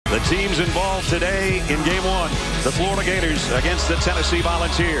The teams involved today in Game 1, the Florida Gators against the Tennessee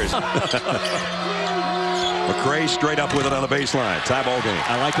Volunteers. McCray straight up with it on the baseline. Tie ball game.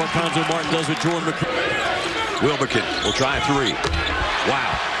 I like what Cuonzo Martin does with Jordan McCray. Wilbekin will try a three.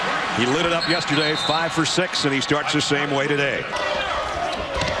 Wow. He lit it up yesterday, 5 for 6, and he starts the same way today.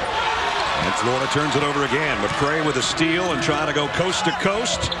 And Florida turns it over again. McCray with a steal and trying to go coast to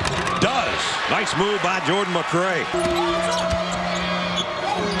coast. Does. Nice move by Jordan McCray.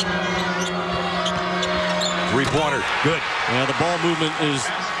 Three-pointer. Good. Yeah, the ball movement is...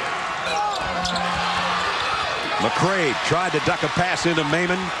 McCray tried to duck a pass into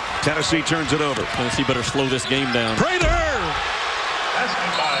Maimon. Tennessee turns it over. Tennessee better slow this game down. Prater!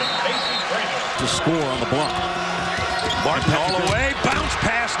 To score on the block. Martin all the way. Bounce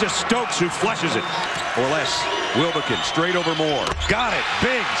pass to Stokes, who flushes it. Or less. Wilbekin straight over Moore. Got it.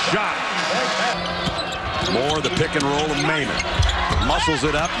 Big shot. Moore, the pick and roll of Maimon. Muscles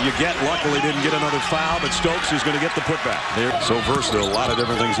it up. You get. Luckily didn't get another foul, but Stokes is going to get the putback. They're so versatile. A lot of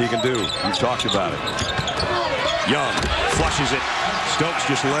different things he can do. You've talked about it. Young flushes it. Stokes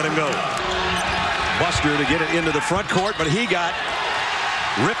just let him go. Buster to get it into the front court, but he got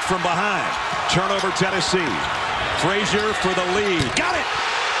ripped from behind. Turnover Tennessee. Frazier for the lead. Got it!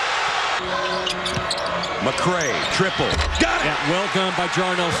 McCray, triple. Got it! Yeah, well done by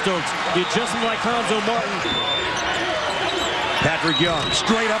Jarnell Stokes. The adjustment by Cuonzo Martin. Patrick Young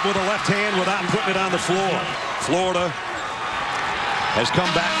straight up with a left hand without putting it on the floor. Florida has come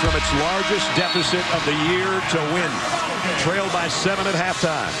back from its largest deficit of the year to win. Trailed by 7 at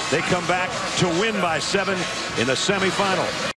halftime. They come back to win by 7 in the semifinal.